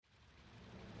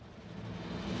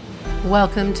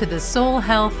Welcome to the Soul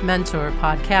Health Mentor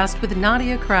podcast with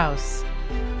Nadia Kraus.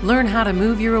 Learn how to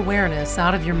move your awareness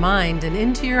out of your mind and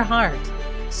into your heart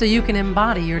so you can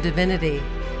embody your divinity,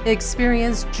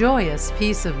 experience joyous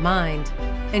peace of mind,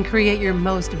 and create your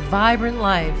most vibrant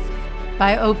life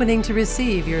by opening to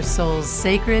receive your soul's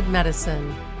sacred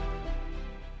medicine.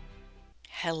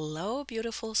 Hello,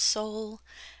 beautiful soul.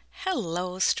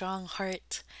 Hello, strong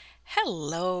heart.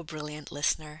 Hello, brilliant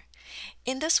listener.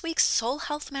 In this week's Soul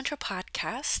Health Mentor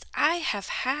podcast, I have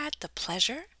had the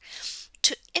pleasure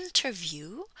to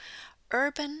interview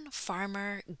urban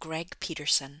farmer Greg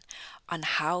Peterson on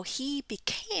how he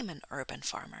became an urban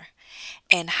farmer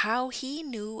and how he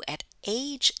knew at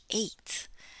age 8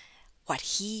 what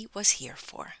he was here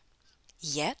for.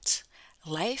 Yet,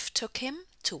 life took him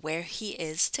to where he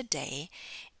is today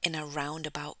in a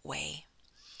roundabout way.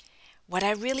 What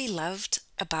I really loved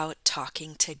about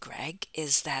talking to Greg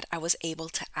is that I was able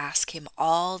to ask him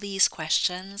all these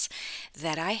questions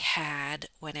that I had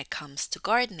when it comes to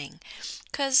gardening.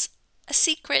 Because a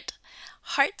secret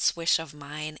heart's wish of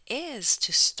mine is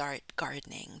to start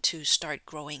gardening, to start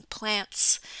growing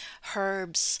plants,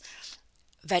 herbs,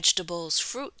 vegetables,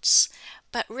 fruits,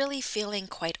 but really feeling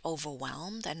quite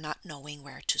overwhelmed and not knowing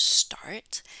where to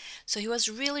start. So he was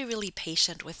really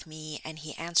patient with me and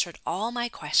he answered all my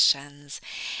questions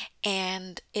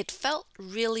and it felt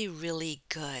really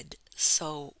good.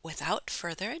 So without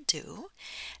further ado,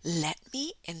 let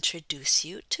me introduce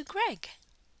you to Greg.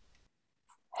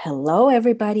 Hello,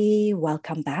 everybody.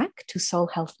 Welcome back to Soul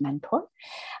Health Mentor.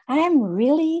 I am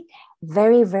really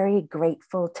very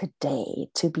grateful today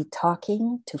to be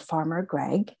talking to Farmer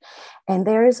Greg, and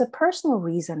there is a personal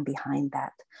reason behind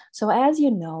that. So as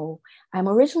you know, I'm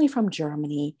originally from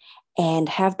Germany and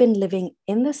have been living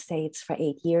in the States for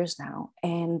 8 years now.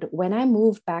 And when I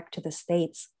moved back to the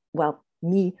States, my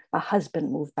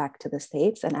husband moved back to the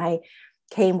States and I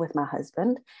came with my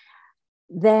husband,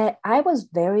 that I was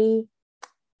very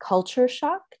culture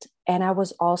shocked, and I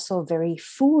was also very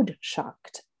food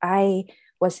shocked. I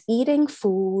was eating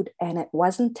food and it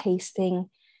wasn't tasting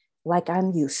like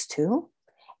I'm used to,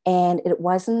 and it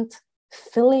wasn't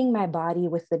filling my body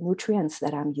with the nutrients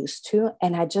that I'm used to,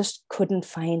 and I just couldn't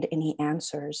find any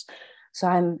answers. So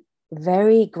I'm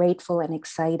very grateful and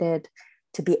excited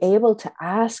to be able to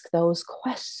ask those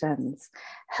questions.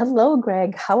 Hello,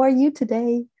 Greg. How are you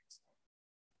today?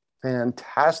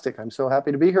 Fantastic. I'm so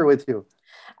happy to be here with you.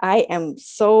 I am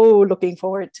so looking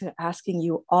forward to asking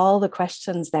you all the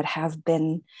questions that have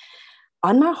been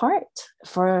on my heart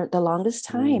for the longest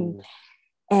time.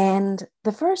 And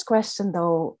the first question,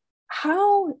 though,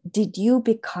 how did you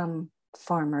become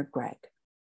Farmer Greg?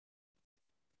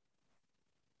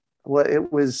 Well,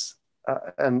 it was,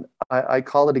 and I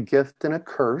call it a gift and a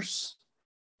curse.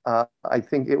 I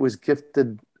think it was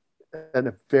gifted at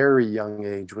a very young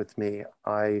age with me.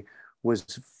 I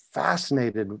was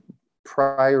fascinated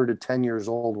prior to 10 years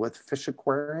old with fish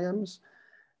aquariums.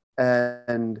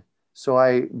 And so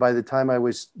by the time I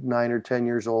was 9 or 10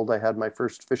 years old, I had my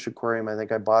first fish aquarium. I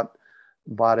think I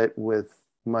bought it with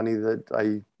money that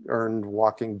I earned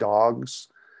walking dogs.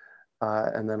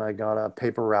 And then I got a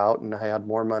paper route and I had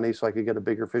more money so I could get a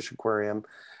bigger fish aquarium.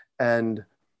 And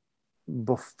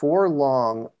before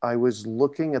long, I was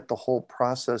looking at the whole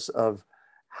process of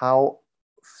how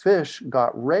fish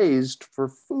got raised for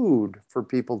food for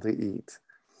people to eat.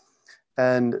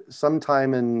 And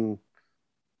sometime in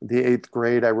the 8th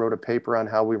grade, I wrote a paper on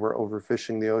how we were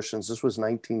overfishing the oceans. This was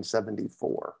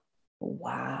 1974.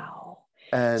 Wow.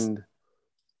 And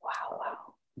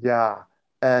wow. Yeah.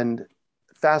 And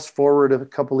fast forward a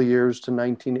couple of years to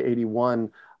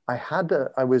 1981,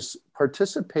 I was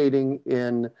participating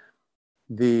in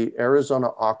the Arizona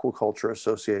Aquaculture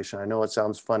Association. I know it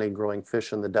sounds funny growing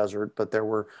fish in the desert, but there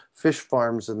were fish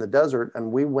farms in the desert,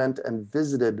 and we went and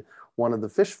visited one of the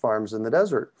fish farms in the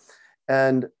desert.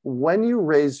 And when you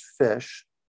raise fish,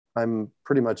 I'm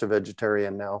pretty much a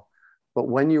vegetarian now, but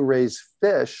when you raise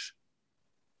fish,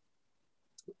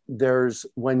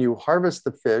 when you harvest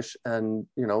the fish and,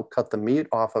 cut the meat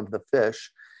off of the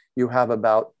fish, you have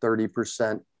about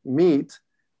 30% meat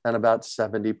and about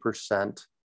 70%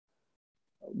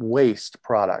 waste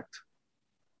product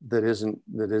that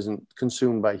isn't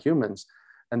consumed by humans.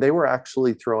 And they were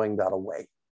actually throwing that away.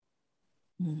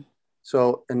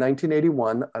 So in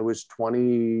 1981, I was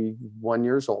 21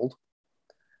 years old.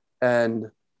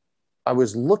 And I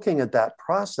was looking at that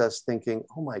process thinking,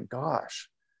 oh my gosh,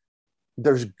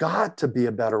 there's got to be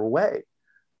a better way.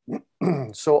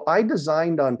 So I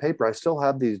designed on paper, I still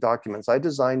have these documents, I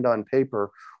designed on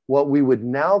paper what we would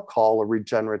now call a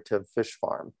regenerative fish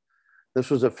farm. This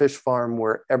was a fish farm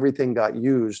where everything got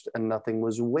used and nothing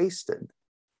was wasted.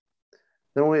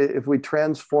 Then if we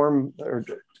transform or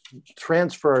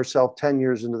transfer ourselves 10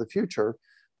 years into the future,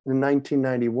 in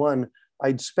 1991,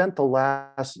 I'd spent the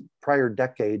last prior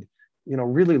decade,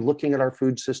 really looking at our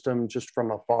food system just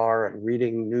from afar and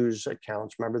reading news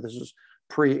accounts. Remember, this is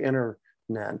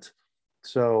pre-internet.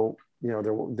 So,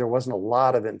 there wasn't a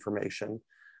lot of information.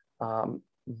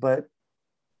 But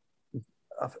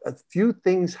a few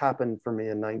things happened for me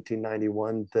in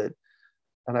 1991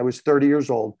 and I was 30 years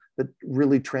old, that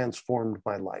really transformed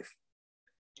my life.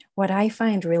 What I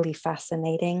find really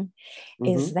fascinating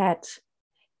is that,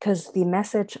 because the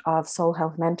message of Soul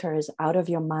Health Mentor is out of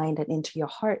your mind and into your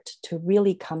heart, to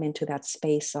really come into that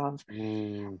space of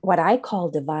what I call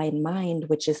divine mind,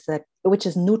 which is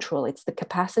neutral. It's the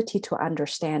capacity to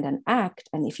understand and act.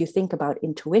 And if you think about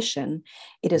intuition,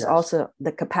 it is also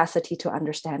the capacity to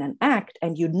understand and act.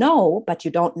 And but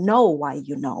you don't know why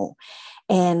you know.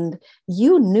 And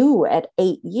you knew at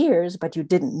 8 years, but you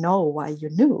didn't know why you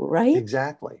knew, right?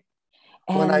 Exactly.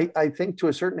 And I think to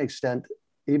a certain extent,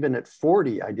 even at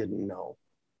 40, I didn't know.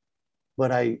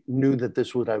 But I knew that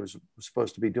this was what I was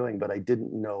supposed to be doing, but I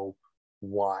didn't know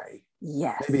why.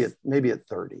 Yes. Maybe at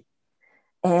 30.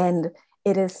 And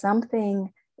it is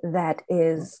something that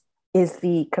is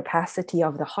the capacity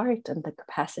of the heart and the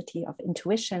capacity of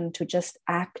intuition to just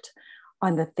act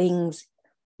on the things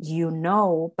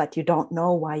but you don't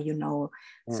know why you know.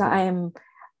 So I am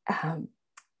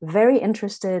very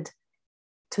interested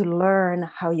to learn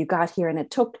how you got here. And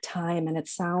it took time, and it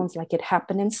sounds like it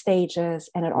happened in stages.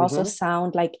 And it also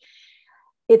sounded like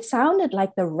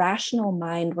the rational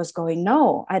mind was going,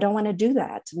 no, I don't want to do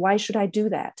that. Why should I do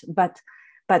that? But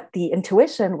the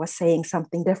intuition was saying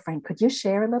something different. Could you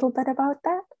share a little bit about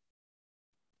that?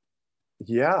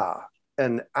 Yeah.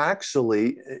 And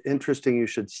actually, interesting you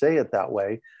should say it that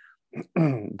way.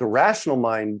 The rational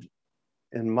mind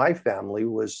in my family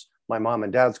was my mom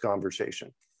and dad's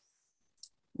conversation.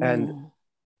 And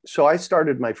so I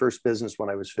started my first business when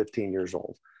I was 15 years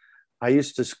old. I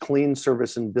used to clean,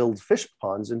 service, and build fish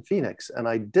ponds in Phoenix. And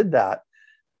I did that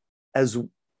as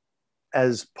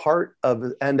part of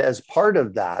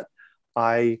that,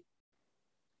 I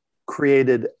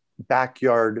created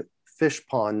backyard fish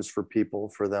ponds for people,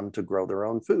 for them to grow their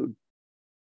own food.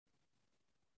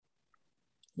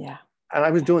 Yeah. And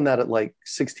I was doing that at like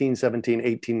 16, 17,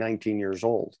 18, 19 years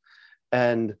old.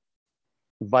 And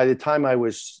by the time I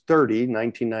was 30,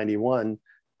 1991,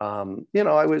 I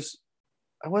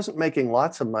wasn't making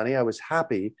lots of money. I was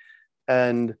happy.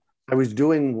 And I was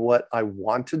doing what I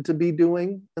wanted to be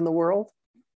doing in the world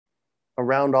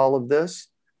around all of this.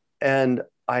 And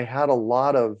I had a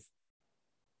lot of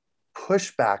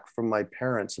pushback from my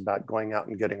parents about going out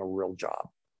and getting a real job.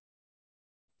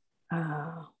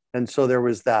 And so there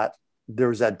was that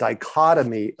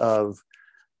dichotomy of,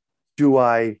 do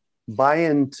I buy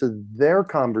into their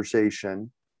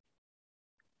conversation,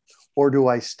 or do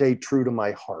I stay true to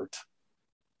my heart?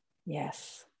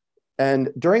 Yes. And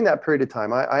during that period of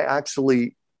time, I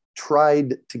actually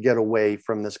tried to get away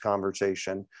from this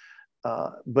conversation,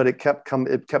 but it kept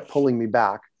pulling me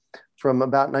back. From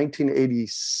about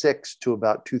 1986 to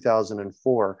about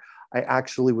 2004, I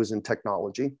actually was in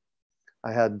technology.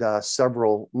 I had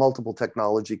multiple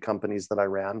technology companies that I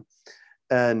ran,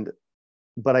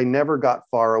 but I never got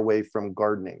far away from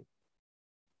gardening.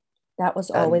 That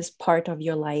was always part of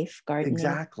your life, gardening.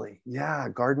 Exactly. Yeah,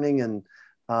 gardening. And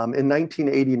in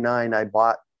 1989, I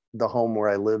bought the home where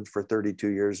I lived for 32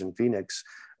 years in Phoenix,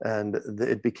 and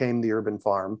it became the Urban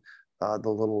Farm. The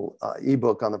little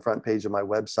ebook on the front page of my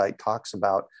website talks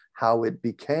about how it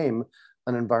became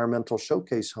an environmental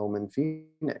showcase home in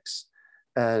Phoenix.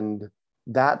 And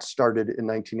that started in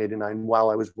 1989 while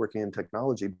I was working in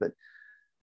technology. But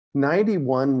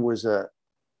 91 was a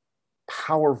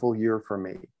powerful year for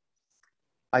me.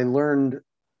 I learned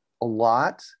a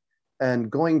lot. And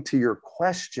going to your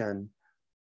question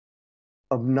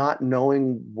of not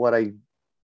knowing what I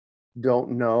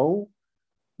don't know,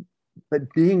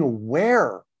 but being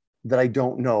aware that I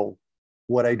don't know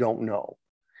what I don't know.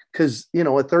 Because, a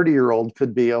 30-year-old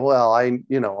could be, well, I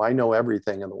know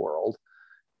everything in the world.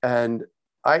 And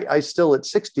I still, at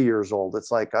 60 years old,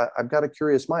 it's like, I've got a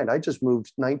curious mind. I just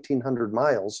moved 1,900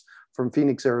 miles from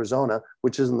Phoenix, Arizona,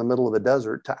 which is in the middle of a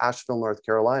desert, to Asheville, North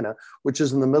Carolina, which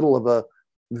is in the middle of a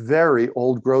very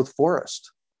old growth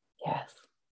forest. Yes.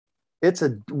 It's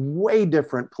a way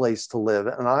different place to live.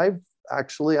 And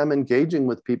I'm engaging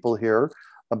with people here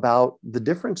about the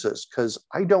differences, because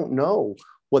I don't know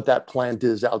what that plant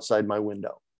is outside my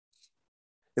window.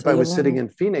 If I was sitting in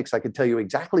Phoenix, I could tell you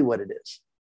exactly what it is.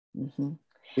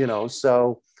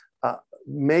 So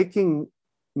making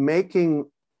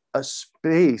a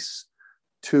space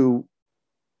to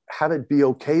have it be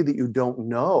okay that you don't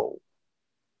know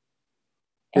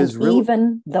And is really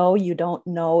even though you don't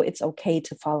know, it's okay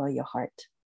to follow your heart.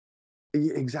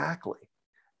 exactly.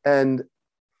 And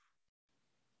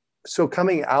so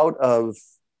coming out of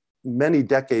many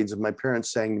decades of my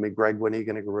parents saying to me, Greg, when are you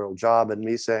going to get a real job? And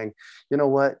me saying, you know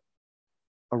what,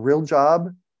 a real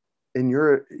job in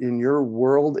your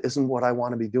world isn't what I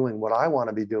want to be doing. What I want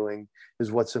to be doing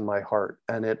is what's in my heart.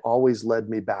 And it always led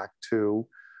me back to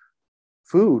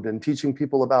food and teaching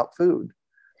people about food.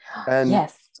 And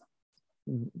Yes.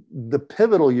 the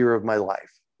pivotal year of my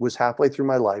life was halfway through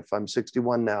my life. I'm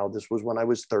 61 now. This was when I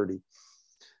was 30.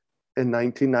 In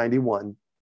 1991,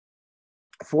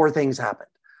 four things happened.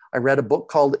 I read a book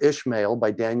called Ishmael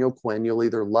by Daniel Quinn. You'll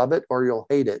either love it or you'll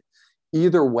hate it.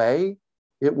 Either way,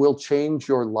 it will change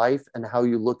your life and how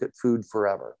you look at food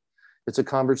forever. It's a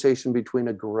conversation between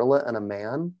a gorilla and a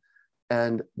man,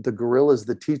 and the gorilla is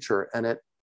the teacher, and it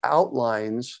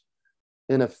outlines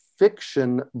in a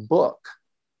fiction book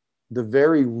the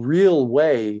very real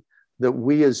way that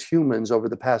we as humans over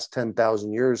the past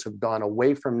 10,000 years have gone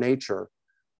away from nature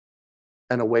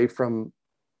and away from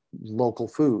local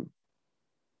food.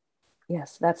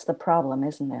 Yes, that's the problem,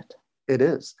 isn't it? It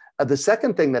is. The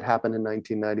second thing that happened in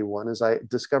 1991 is I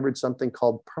discovered something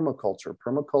called permaculture.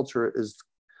 Permaculture is,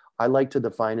 I like to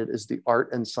define it as the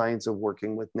art and science of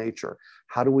working with nature.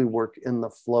 How do we work in the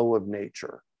flow of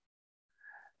nature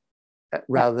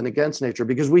rather than against nature?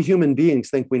 Because we human beings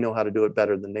think we know how to do it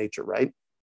better than nature, right?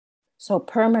 So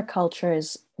permaculture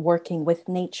is working with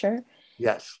nature.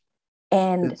 Yes.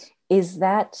 And is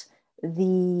that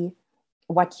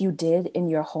what you did in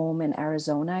your home in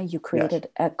Arizona? You created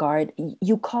a garden.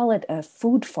 You call it a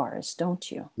food forest,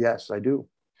 don't you? Yes, I do.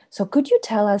 So could you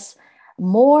tell us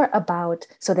more about,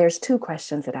 so there's two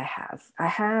questions that I have.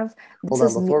 Hold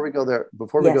on, before we go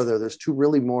there, there's two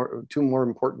more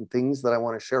important things that I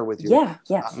want to share with you about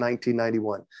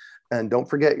 1991. And don't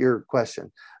forget your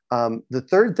question. The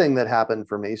third thing that happened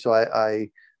for me, so I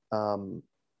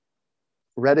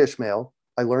read Ishmael.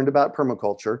 I learned about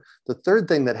permaculture. The third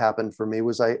thing that happened for me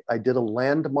was I did a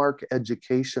landmark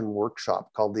education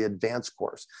workshop called the Advanced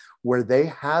Course, where they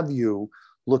have you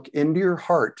look into your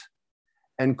heart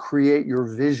and create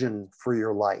your vision for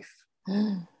your life.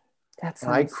 And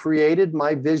I created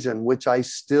my vision, which I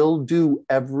still do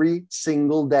every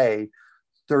single day,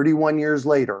 31 years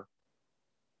later.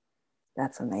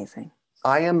 That's amazing.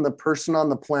 I am the person on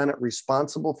the planet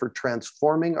responsible for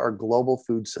transforming our global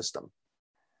food system.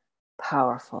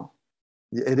 Powerful.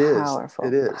 It is. Powerful.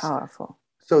 It is. Powerful.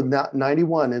 So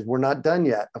 91 is, we're not done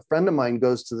yet. A friend of mine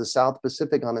goes to the South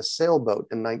Pacific on a sailboat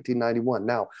in 1991.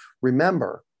 Now,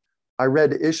 remember, I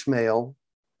read Ishmael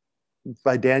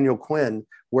by Daniel Quinn,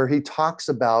 where he talks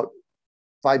about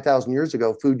 5,000 years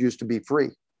ago, food used to be free.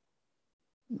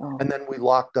 Oh. And then we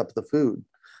locked up the food.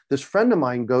 This friend of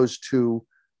mine goes to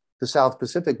the South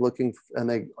Pacific and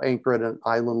they anchor at an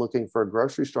island looking for a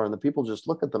grocery store, and the people just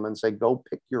look at them and say, go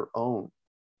pick your own.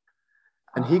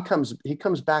 And he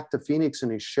comes back to Phoenix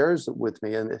and he shares it with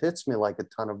me, and it hits me like a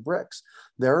ton of bricks.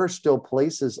 There are still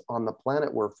places on the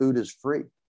planet where food is free.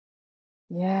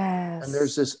 Yes. And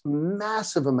there's this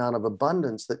massive amount of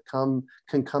abundance that can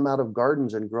come out of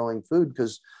gardens and growing food,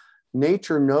 because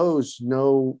nature knows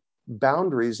no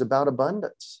boundaries about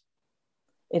abundance.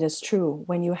 It is true.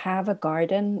 When you have a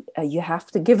garden, you have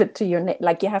to give it to you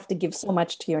have to give so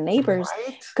much to your neighbors,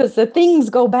 because the things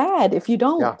go bad if you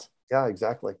don't. Yeah,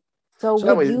 exactly. So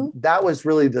that was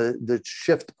really the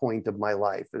shift point of my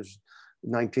life. It was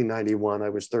 1991. I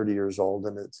was 30 years old,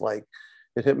 and it's like,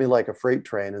 it hit me like a freight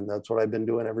train, and that's what I've been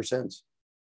doing ever since.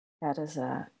 That is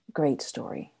a great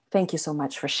story. Thank you so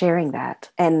much for sharing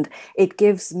that. And it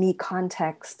gives me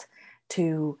context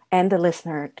and the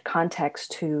listener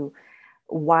context to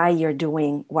why you're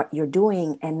doing what you're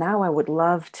doing. And now I would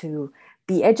love to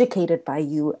be educated by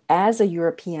you as a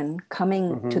European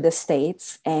coming to the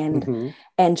States and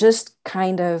just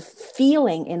kind of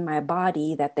feeling in my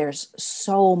body that there's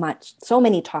so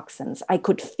many toxins. I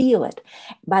could feel it,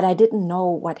 but I didn't know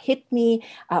what hit me.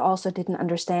 I also didn't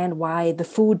understand why the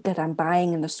food that I'm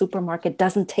buying in the supermarket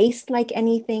doesn't taste like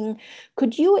anything.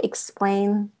 Could you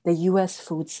explain the US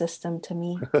food system to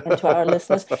me and to our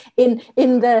listeners in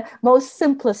the most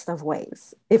simplest of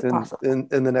ways, if possible?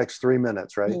 In the next 3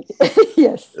 minutes, right?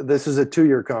 Yes. This is a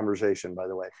 2-year conversation, by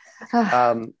the way.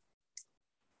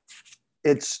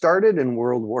 It started in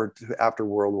after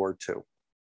World War II.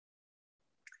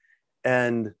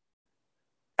 And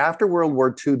after World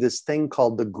War II, this thing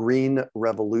called the Green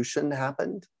Revolution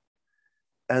happened.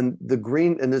 And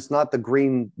and it's not the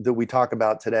green that we talk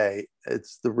about today.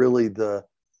 It's the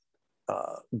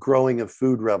growing a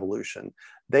food revolution.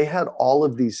 They had all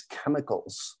of these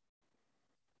chemicals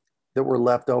that were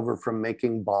left over from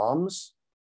making bombs.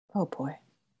 Oh boy.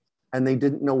 And they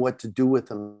didn't know what to do with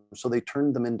them. So they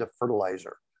turned them into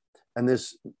fertilizer. And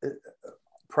this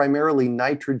primarily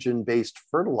nitrogen-based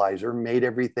fertilizer made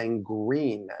everything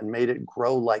green and made it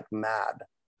grow like mad.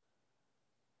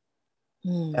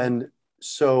 And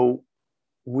so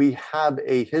we have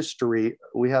a history,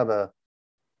 we have a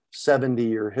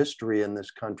 70-year history in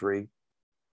this country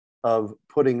of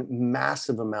putting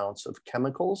massive amounts of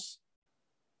chemicals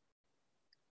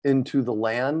into the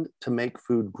land to make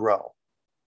food grow.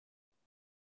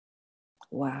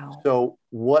 Wow. So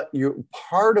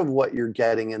part of what you're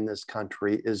getting in this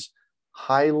country is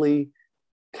highly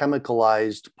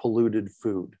chemicalized, polluted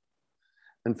food.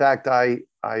 In fact, I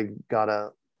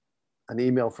got an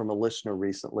email from a listener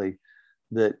recently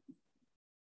that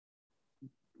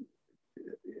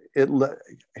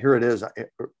here it is.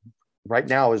 Right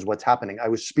now is what's happening. I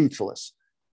was speechless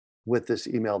with this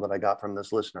email that I got from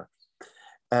this listener.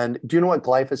 And do you know what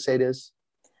glyphosate is?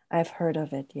 I've heard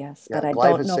of it, yes, Yeah, but I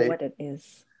don't know what it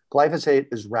is. Glyphosate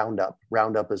is Roundup.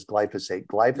 Roundup is glyphosate.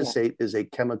 Glyphosate is a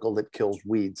chemical that kills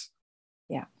weeds.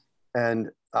 Yeah. And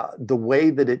the way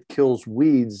that it kills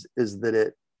weeds is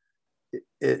that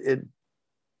it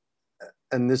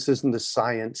and this isn't a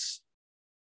science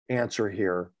answer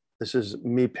here. This is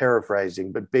me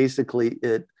paraphrasing, but basically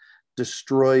it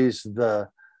destroys the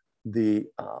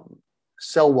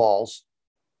cell walls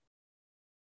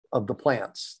of the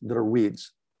plants that are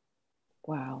weeds.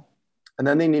 Wow. And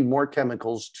then they need more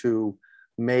chemicals to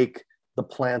make the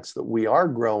plants that we are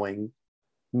growing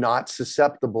not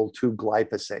susceptible to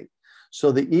glyphosate.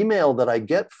 So the email that I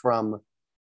get from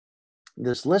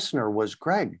this listener was,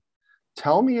 Greg,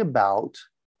 tell me about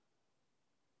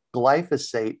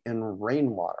glyphosate in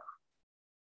rainwater.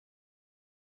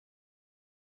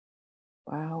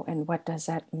 Wow. And what does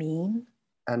that mean?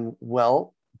 And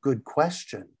well, good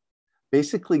question.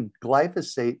 Basically,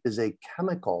 glyphosate is a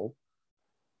chemical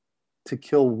to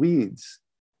kill weeds.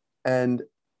 And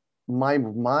my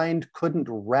mind couldn't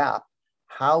wrap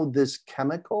how this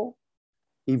chemical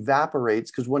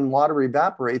evaporates, because when water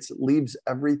evaporates, it leaves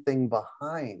everything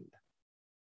behind.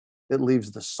 It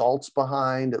leaves the salts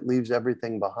behind, it leaves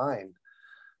everything behind.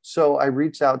 So I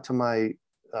reached out to my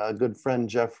good friend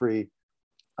Jeffrey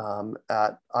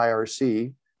at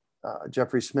IRC.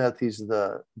 Jeffrey Smith, he's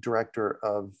the director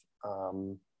of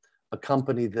a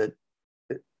company that,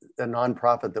 a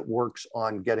nonprofit that works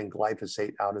on getting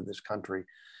glyphosate out of this country.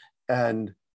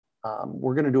 And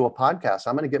we're going to do a podcast.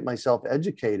 I'm going to get myself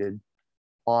educated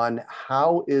on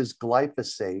how is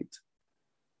glyphosate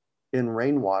in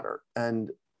rainwater. And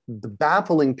the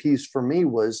baffling piece for me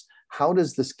was, how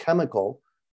does this chemical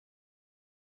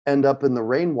end up in the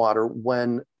rainwater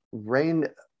when rain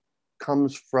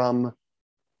comes from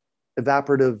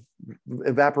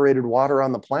evaporated water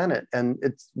on the planet? And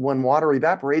it's when water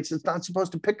evaporates, it's not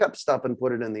supposed to pick up stuff and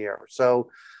put it in the air. So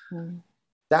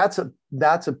that's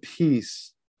a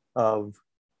piece of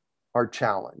our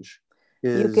challenge.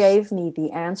 You gave me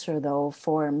the answer, though,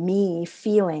 for me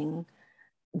feeling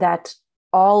that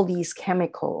all these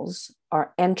chemicals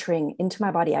are entering into my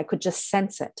body. I could just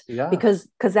sense it. Yeah. Because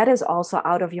that is also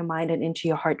out of your mind and into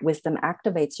your heart. Wisdom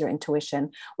activates your intuition,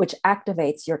 which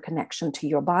activates your connection to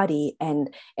your body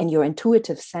and your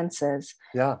intuitive senses.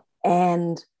 Yeah.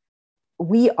 And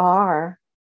we are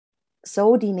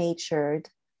so denatured.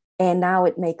 And now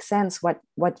it makes sense what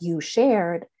you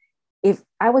shared. If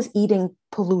I was eating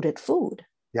polluted food.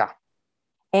 Yeah.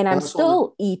 And I'm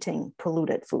still eating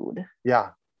polluted food.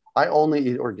 Yeah. I only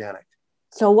eat organic.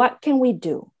 So what can we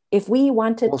do if we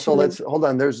wanted to? So let's hold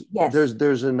on. There's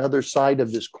another side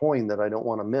of this coin that I don't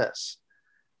want to miss.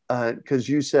 Because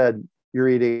you said you're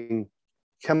eating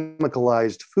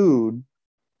chemicalized food,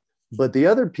 but the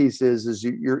other piece is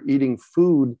you're eating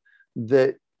food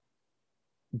that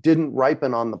didn't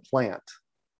ripen on the plant.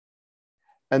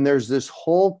 And there's this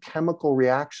whole chemical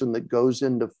reaction that goes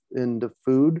into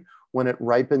food when it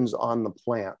ripens on the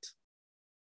plant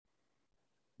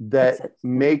that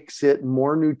makes it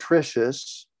more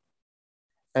nutritious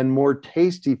and more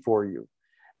tasty for you.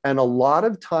 And a lot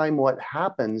of time what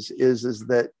happens is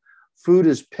that food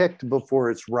is picked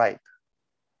before it's ripe.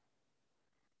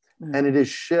 And it is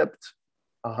shipped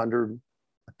 100,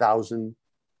 1,000,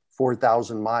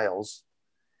 4,000 miles.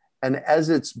 And as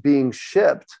it's being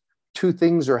shipped, two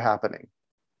things are happening.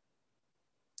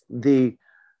 The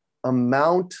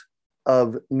amount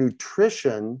of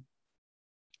nutrition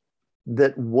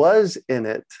that was in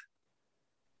it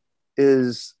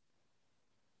is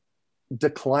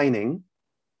declining.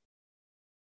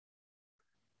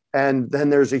 And then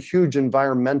there's a huge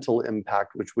environmental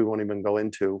impact, which we won't even go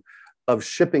into, of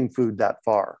shipping food that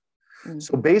far. Mm-hmm.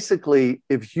 So basically,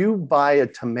 if you buy a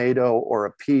tomato or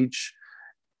a peach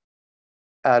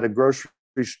at a grocery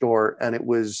store and it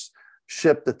was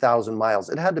shipped 1,000 miles,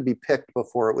 it had to be picked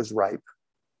before it was ripe.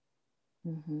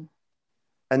 Mm-hmm.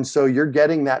 And so you're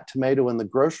getting that tomato in the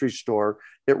grocery store,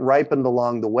 it ripened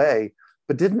along the way,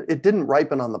 but it didn't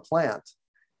ripen on the plant.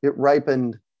 It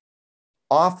ripened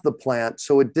off the plant,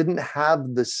 so it didn't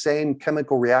have the same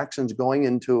chemical reactions going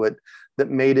into it that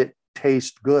made it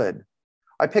taste good.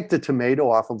 I picked a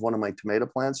tomato off of one of my tomato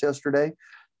plants yesterday.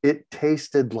 It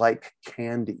tasted like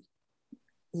candy.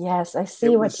 Yes, I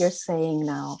see what you're saying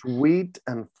now. Sweet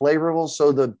and flavorful.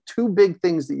 So the two big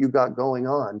things that you got going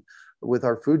on with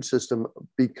our food system,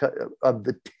 because of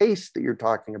the taste that you're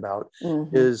talking about,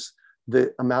 mm-hmm. is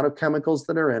the amount of chemicals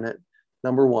that are in it,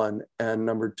 number one, and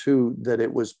number two, that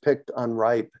it was picked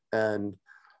unripe. And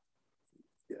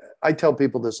I tell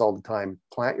people this all the time: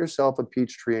 plant yourself a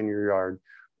peach tree in your yard,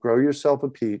 grow yourself a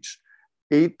peach,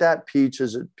 eat that peach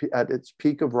at its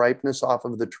peak of ripeness off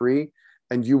of the tree,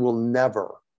 and you will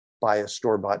never buy a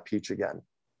store-bought peach again.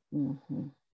 Mm-hmm.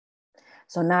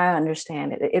 So now I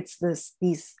understand it. It's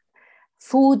these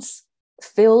foods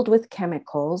filled with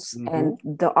chemicals, mm-hmm. and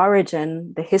the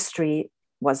origin, the history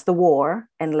was the war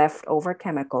and leftover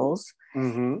chemicals.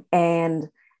 Mm-hmm. And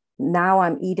now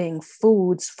I'm eating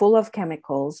foods full of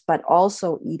chemicals, but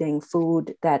also eating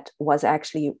food that was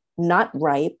actually not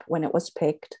ripe when it was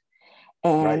picked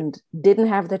and didn't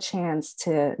have the chance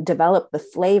to develop the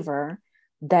flavor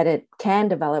that it can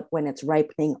develop when it's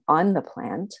ripening on the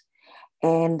plant.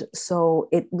 And so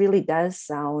it really does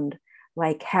sound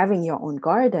like having your own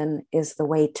garden is the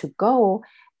way to go.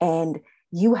 And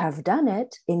you have done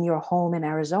it in your home in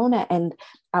Arizona, and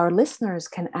our listeners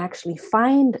can actually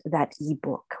find that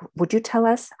ebook. Would you tell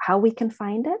us how we can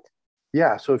find it?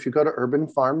 Yeah. So if you go to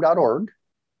urbanfarm.org,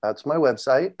 that's my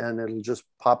website, and it'll just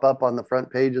pop up on the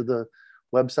front page of the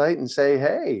website and say,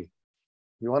 hey,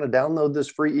 you want to download this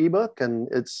free ebook? And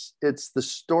it's the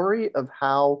story of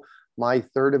how my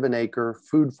third of an acre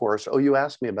food forest. Oh, you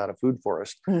asked me about a food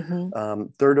forest. Mm-hmm.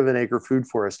 Third of an acre food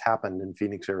forest happened in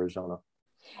Phoenix, Arizona.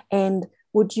 And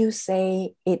would you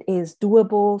say it is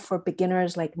doable for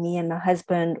beginners like me and my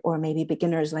husband, or maybe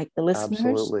beginners like the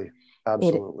listeners?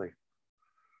 Absolutely.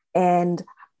 And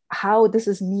how, this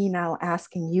is me now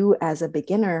asking you as a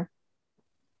beginner,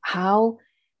 how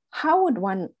would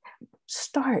one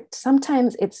start?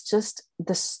 Sometimes it's just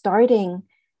the starting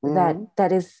mm-hmm.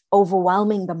 that is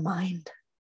overwhelming the mind.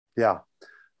 Yeah.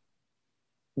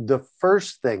 The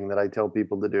first thing that I tell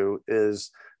people to do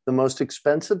is, the most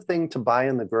expensive thing to buy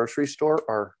in the grocery store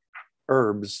are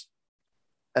herbs,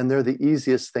 and they're the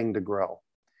easiest thing to grow.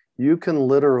 You can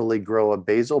literally grow a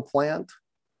basil plant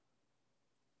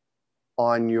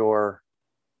on your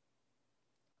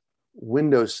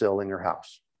windowsill in your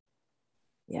house.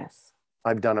 Yes.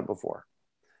 I've done it before.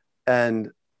 And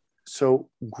so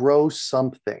grow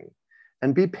something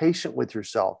and be patient with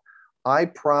yourself. I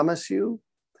promise you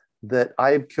that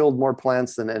I've killed more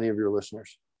plants than any of your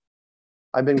listeners.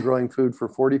 I've been growing food for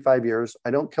 45 years.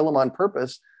 I don't kill them on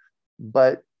purpose,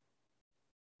 but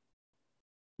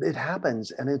it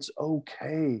happens, and it's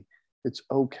okay. It's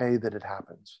okay that it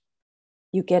happens.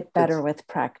 You get better with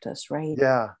practice, right?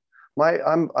 Yeah.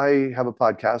 I have a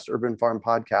podcast, Urban Farm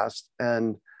Podcast,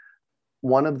 and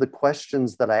one of the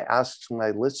questions that I asked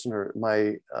my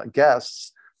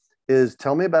guests is,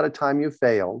 tell me about a time you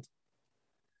failed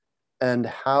and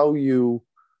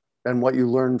what you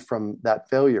learned from that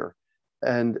failure.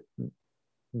 And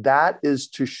that is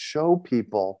to show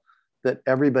people that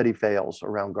everybody fails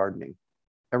around gardening.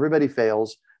 Everybody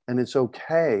fails, and it's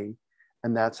okay.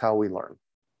 And that's how we learn.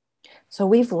 So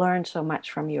we've learned so much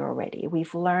from you already.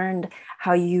 We've learned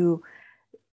how you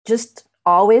just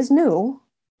always knew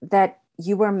that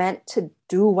you were meant to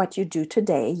do what you do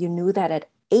today. You knew that at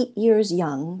 8 years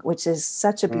young, which is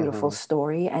such a beautiful mm-hmm.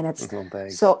 story. And it's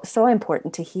so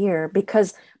important to hear,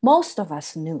 because most of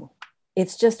us knew.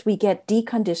 It's just we get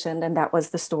deconditioned, and that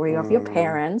was the story of your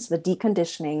parents, the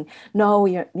deconditioning. No,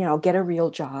 get a real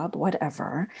job,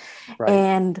 whatever. Right.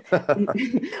 And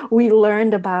we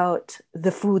learned about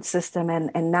the food system,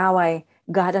 and now I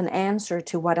got an answer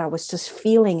to what I was just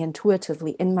feeling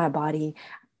intuitively in my body.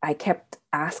 I kept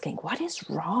asking, what is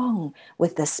wrong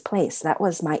with this place? That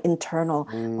was my internal,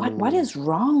 what is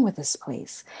wrong with this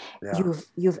place? Yeah.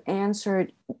 You've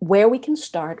answered where we can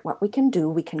start, what we can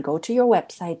do. We can go to your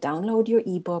website, download your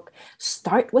ebook,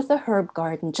 start with a herb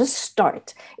garden, just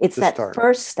start. It's just that start.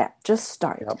 First step, just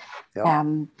start.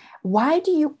 Yep. Why do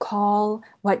you call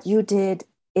what you did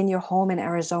in your home in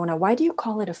Arizona, why do you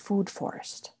call it a food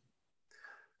forest?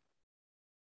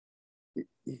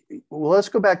 Well, let's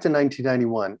go back to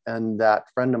 1991 and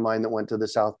that friend of mine that went to the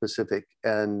South Pacific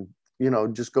and,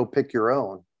 just go pick your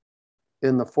own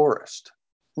in the forest.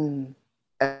 Mm.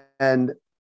 And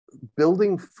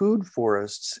building food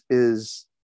forests is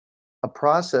a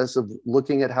process of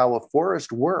looking at how a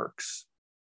forest works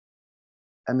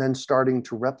and then starting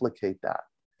to replicate that.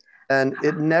 And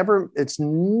it's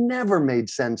never made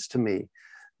sense to me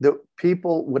that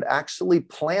people would actually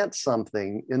plant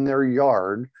something in their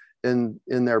yard, in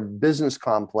their business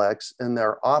complex, in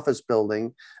their office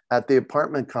building, at the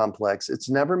apartment complex. It's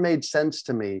never made sense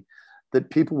to me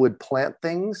that people would plant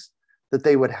things that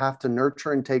they would have to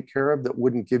nurture and take care of that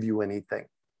wouldn't give you anything.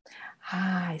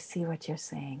 I see what you're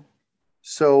saying.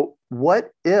 So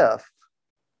what if,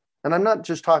 and I'm not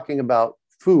just talking about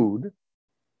food,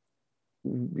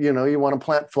 you want to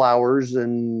plant flowers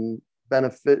and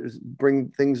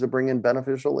bring things to bring in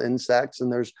beneficial insects,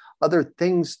 and there's other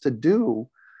things to do.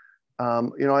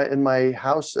 In my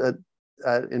house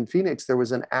in Phoenix, there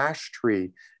was an ash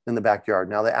tree in the backyard.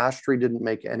 Now, the ash tree didn't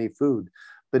make any food,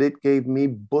 but it gave me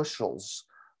bushels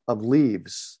of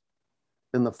leaves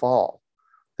in the fall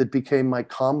that became my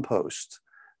compost,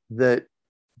 that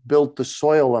built the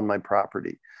soil on my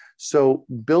property. So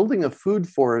building a food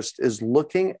forest is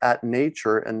looking at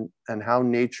nature and how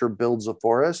nature builds a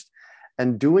forest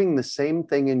and doing the same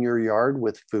thing in your yard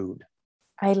with food.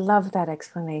 I love that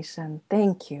explanation.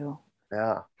 Thank you.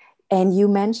 Yeah. And you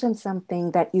mentioned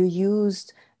something that you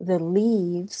used the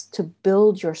leaves to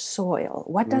build your soil.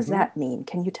 What does that mean?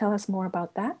 Can you tell us more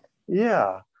about that?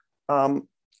 Yeah.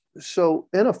 So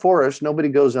in a forest, nobody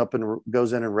goes in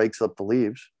and rakes up the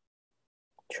leaves.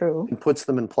 True. And puts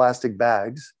them in plastic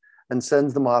bags and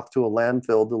sends them off to a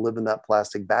landfill to live in that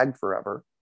plastic bag forever.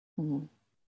 Mm.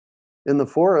 In the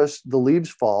forest, the leaves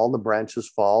fall, the branches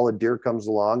fall, a deer comes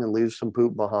along and leaves some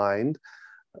poop behind.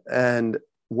 And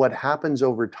what happens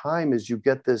over time is you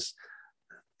get this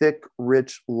thick,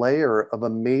 rich layer of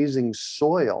amazing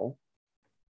soil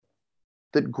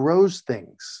that grows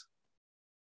things.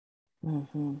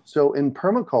 Mm-hmm. So in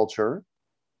permaculture,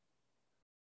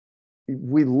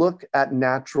 we look at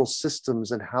natural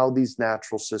systems and how these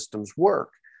natural systems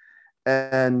work.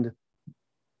 And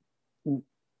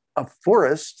a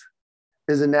forest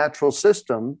is a natural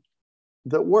system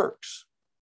that works.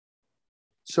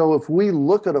 So if we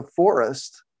look at a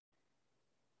forest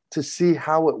to see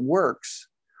how it works,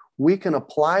 we can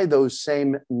apply those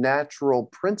same natural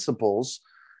principles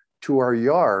to our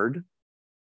yard.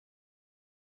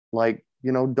 Like,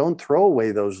 don't throw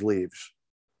away those leaves.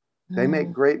 They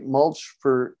make great mulch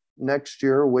for next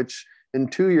year, which in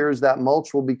 2 years, that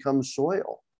mulch will become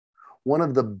soil. One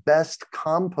of the best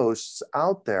composts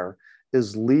out there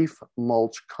is leaf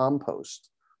mulch compost.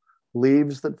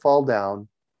 Leaves that fall down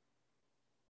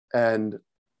and,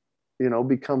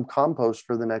 become compost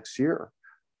for the next year.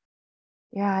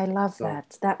 Yeah, I love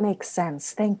that. That makes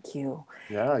sense. Thank you.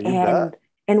 Yeah, you bet.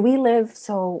 And we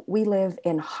live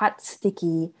in hot,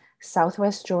 sticky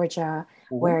Southwest Georgia,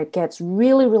 where it gets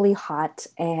really, really hot,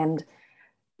 and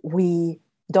we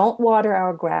don't water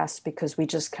our grass because we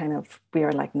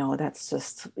are like, no, that's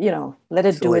just, let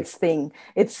it do its thing.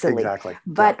 It's silly. Exactly.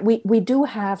 But we do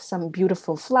have some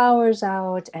beautiful flowers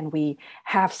out, and we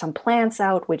have some plants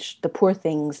out, which the poor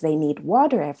things, they need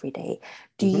water every day.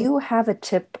 Do you have a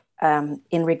tip in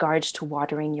regards to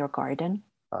watering your garden?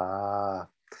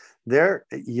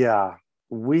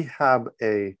 We have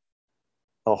a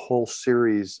whole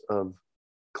series of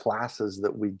classes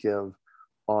that we give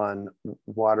on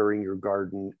watering your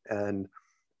garden. And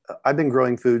I've been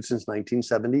growing food since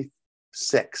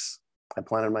 1976. I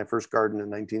planted my first garden in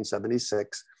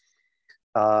 1976.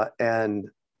 And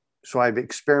so I've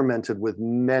experimented with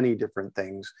many different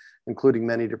things, including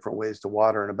many different ways to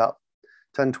water. And about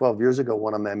 10, 12 years ago,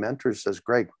 one of my mentors says,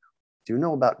 Greg, do you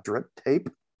know about drip tape?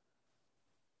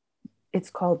 It's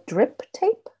called drip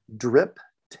tape? Drip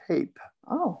tape.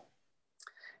 Oh.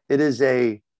 It is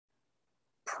a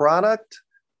product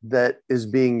that is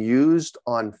being used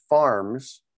on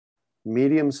farms,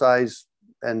 medium-sized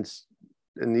and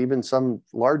even some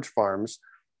large farms,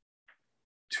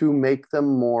 to make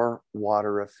them more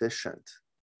water efficient.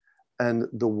 And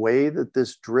the way that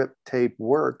this drip tape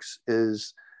works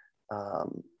is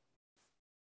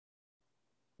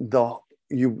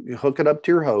you hook it up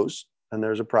to your hose, and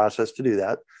there's a process to do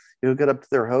that. You hook it up to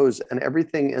their hose, and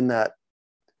everything in that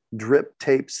drip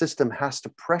tape system has to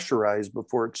pressurize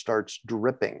before it starts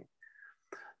dripping.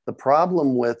 The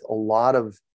problem with a lot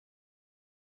of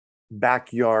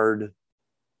backyard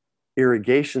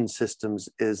irrigation systems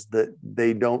is that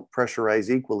they don't pressurize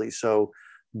equally. So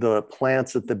the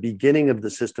plants at the beginning of the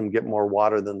system get more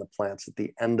water than the plants at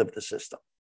the end of the system.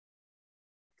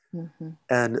 Mhm.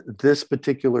 And this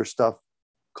particular stuff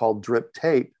called drip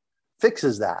tape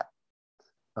fixes that.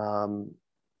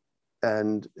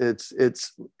 And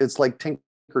it's like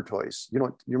Tinker Toys.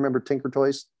 You remember Tinker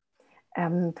Toys?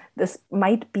 This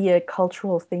might be a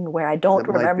cultural thing where I don't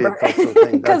That might be a remember cultural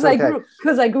thing. because That's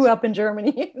okay. I grew up in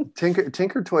Germany.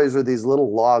 Tinker Toys are these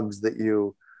little logs that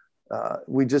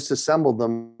we just assembled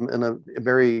them in a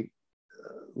very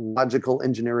logical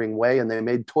engineering way, and they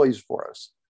made toys for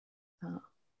us.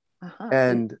 Uh-huh.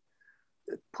 And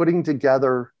putting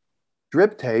together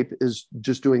drip tape is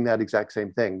just doing that exact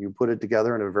same thing. You put it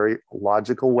together in a very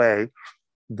logical way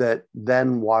that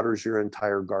then waters your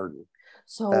entire garden.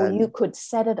 So you could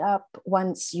set it up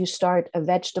once you start a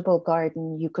vegetable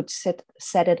garden, you could set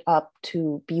it up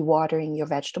to be watering your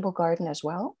vegetable garden as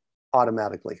well?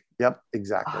 Automatically. Yep,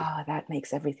 exactly. Ah, that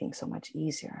makes everything so much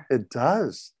easier. It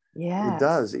does. Yes. It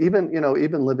does.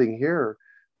 Even living here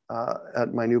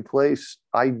at my new place,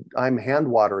 I'm hand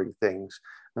watering things.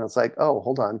 And it's like, oh,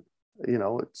 hold on.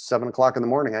 It's 7:00 in the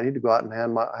morning. I need to go out and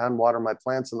hand water my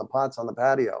plants in the pots on the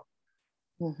patio.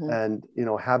 Mm-hmm. And,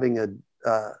 having a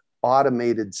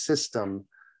automated system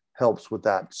helps with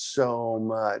that so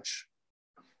much.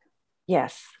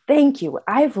 Yes, thank you.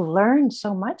 I've learned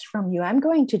so much from you. I'm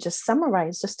going to just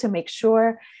summarize just to make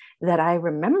sure that I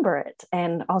remember it,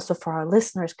 and also for our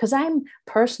listeners, because I'm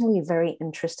personally very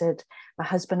interested. My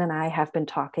husband and I have been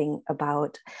talking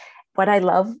about what I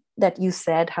love that you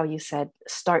said, how you said,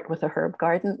 start with a herb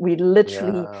garden. We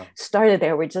literally started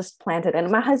there. We just planted,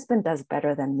 and my husband does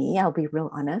better than me. I'll be real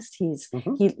honest. He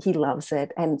loves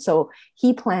it. And so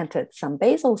he planted some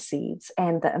basil seeds.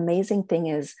 And the amazing thing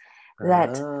is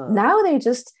that now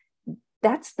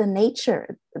that's the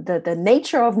nature, the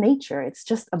nature of nature. It's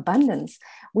just abundance.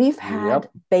 We've had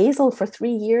basil for 3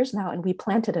 years now, and we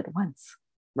planted it once.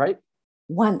 Right.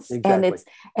 Once. Exactly.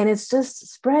 And it's just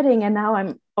spreading. And now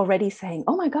I'm already saying,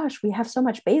 oh my gosh, we have so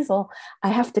much basil. I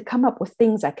have to come up with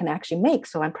things I can actually make.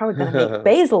 So I'm probably going to make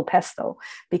basil pesto,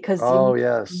 because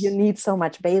you need so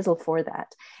much basil for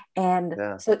that.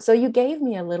 And so you gave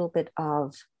me a little bit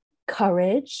of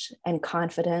courage and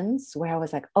confidence, where I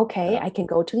was like, okay, I can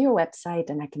go to your website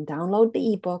and I can download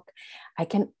the ebook. I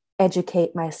can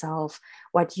educate myself.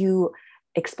 What you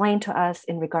explained to us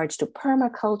in regards to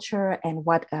permaculture and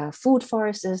what a food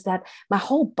forest is, that my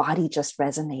whole body just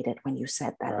resonated when you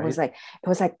said that. Right. It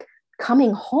was like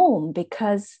coming home,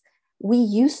 because we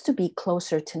used to be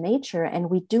closer to nature, and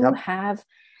we do have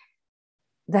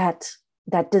that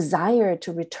desire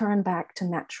to return back to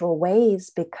natural ways,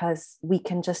 because we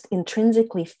can just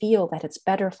intrinsically feel that it's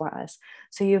better for us.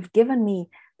 So you've given me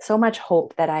so much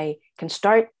hope that I can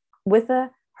start with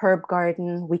a herb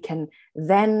garden. We can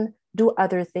then do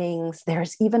other things.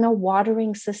 There's even a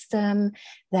watering system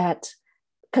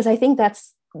because I think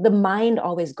that's the mind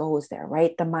always goes there,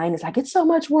 right? The mind is like, it's so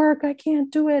much work. I can't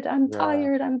do it. I'm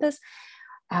tired. I'm this.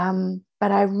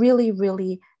 But I really,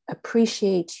 really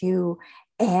appreciate you.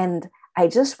 And I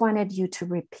just wanted you to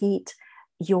repeat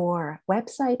your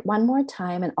website one more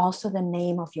time, and also the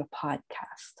name of your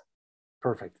podcast.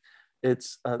 Perfect.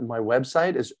 It's my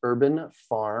website is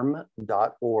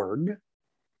urbanfarm.org.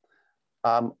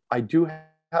 I do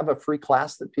have a free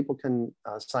class that people can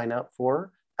sign up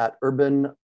for at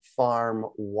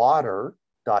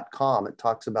urbanfarmwater.com. It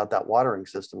talks about that watering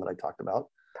system that I talked about.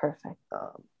 Perfect.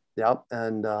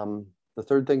 And the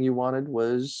third thing you wanted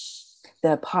was?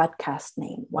 The podcast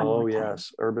name. One more time.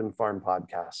 Yes, Urban Farm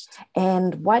Podcast.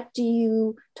 And what do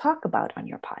you talk about on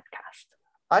your podcast?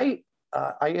 I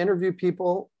interview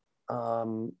people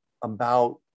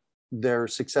about their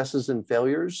successes and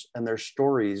failures and their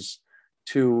stories,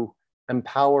 to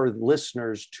empower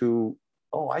listeners to,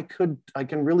 I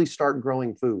can really start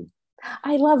growing food.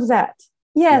 I love that.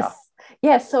 Yes.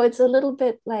 Yes. So it's a little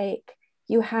bit like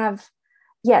you have,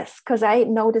 because I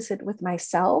notice it with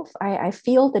myself. I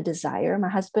feel the desire. My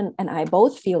husband and I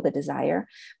both feel the desire,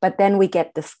 but then we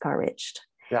get discouraged.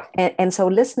 Yeah. And so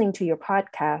listening to your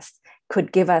podcast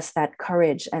could give us that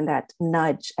courage and that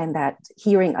nudge, and that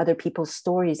hearing other people's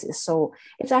stories it's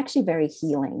actually very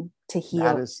healing to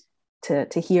hear.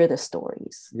 To hear the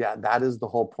stories. Yeah, that is the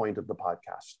whole point of the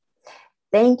podcast.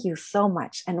 Thank you so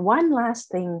much. And one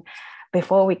last thing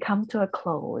before we come to a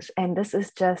close, and this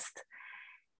is just,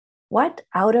 what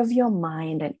out of your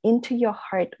mind and into your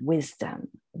heart wisdom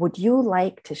would you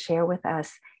like to share with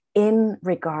us in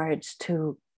regards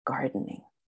to gardening?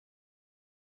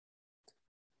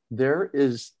 There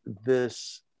is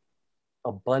this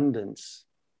abundance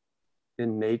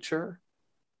in nature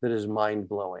that is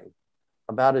mind-blowing.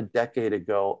 About a decade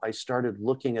ago, I started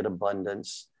looking at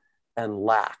abundance and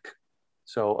lack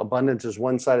So abundance is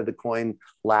one side of the coin,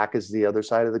 lack is the other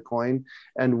side of the coin.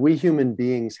 And we human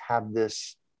beings have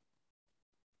this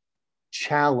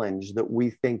challenge that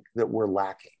we think that we're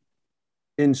lacking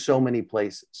in so many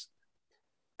places.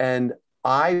 And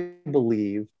I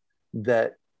believe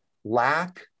that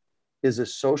lack is a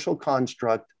social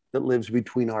construct that lives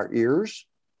between our ears.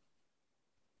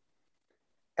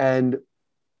 And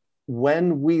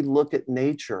when we look at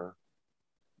nature,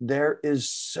 there is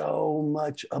so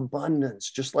much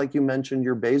abundance, just like you mentioned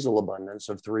your basil abundance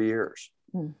of 3 years.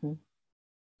 Mm-hmm.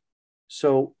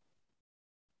 So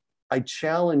I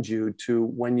challenge you to,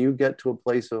 when you get to a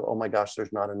place of, oh my gosh,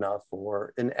 there's not enough,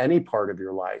 or in any part of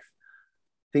your life,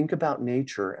 think about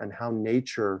nature and how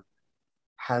nature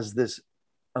has this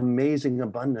amazing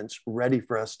abundance ready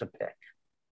for us to pick.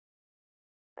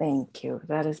 Thank you.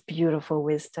 That is beautiful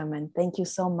wisdom. And thank you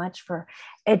so much for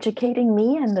educating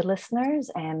me and the listeners.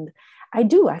 And I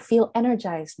feel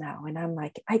energized now. And I'm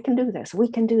like, I can do this. We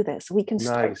can do this. We can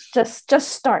start. Nice. Just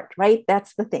start, right?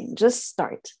 That's the thing. Just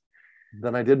start.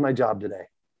 Then I did my job today.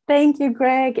 Thank you,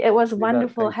 Greg. It was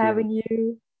wonderful Thank having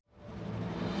you.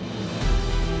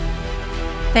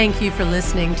 Thank you for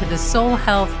listening to the Soul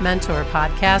Health Mentor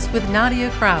podcast with Nadia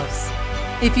Kraus.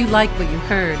 If you like what you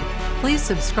heard, please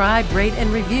subscribe, rate, and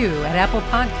review at Apple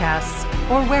Podcasts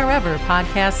or wherever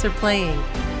podcasts are playing.